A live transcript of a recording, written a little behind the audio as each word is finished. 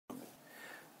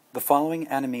The following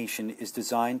animation is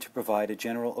designed to provide a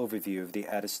general overview of the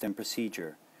AdiStem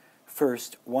procedure.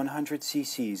 First, 100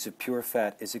 cc's of pure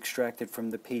fat is extracted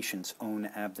from the patient's own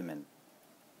abdomen.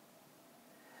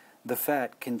 The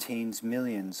fat contains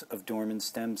millions of dormant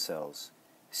stem cells,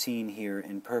 seen here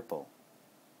in purple.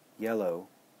 Yellow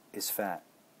is fat.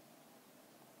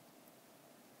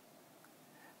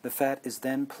 The fat is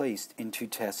then placed into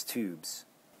test tubes.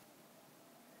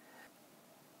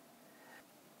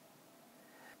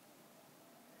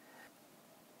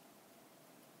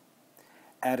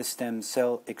 AdiStem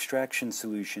cell extraction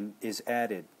solution is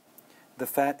added. The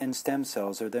fat and stem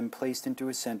cells are then placed into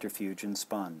a centrifuge and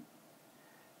spun.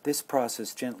 This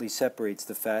process gently separates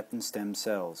the fat and stem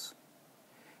cells.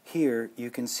 Here you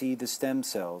can see the stem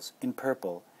cells, in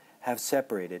purple, have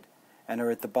separated and are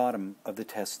at the bottom of the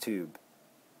test tube.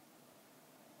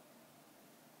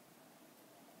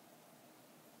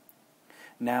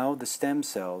 Now the stem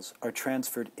cells are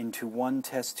transferred into one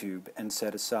test tube and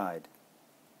set aside.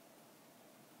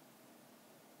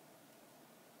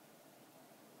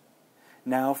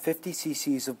 Now 50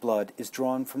 cc's of blood is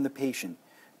drawn from the patient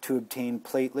to obtain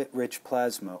platelet-rich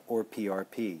plasma, or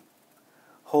PRP.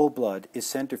 Whole blood is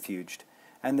centrifuged,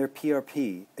 and their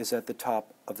PRP is at the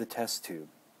top of the test tube.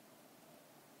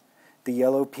 The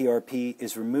yellow PRP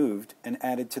is removed and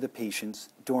added to the patient's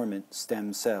dormant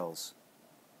stem cells.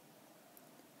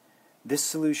 This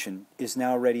solution is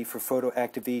now ready for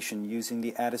photoactivation using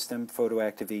the AdiStem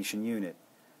photoactivation unit.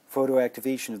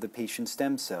 Photoactivation of the patient's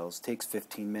stem cells takes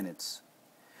 15 minutes.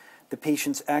 The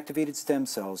patient's activated stem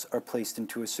cells are placed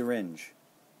into a syringe.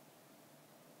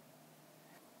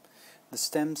 The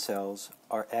stem cells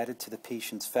are added to the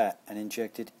patient's fat and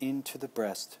injected into the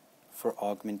breast for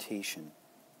augmentation.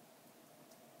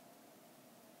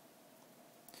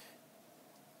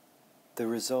 The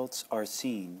results are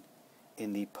seen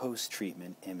in the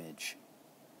post-treatment image.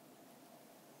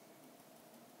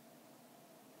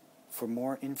 For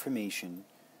more information,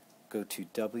 go to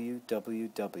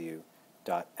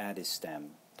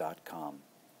www.adistem.com.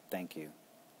 Thank you.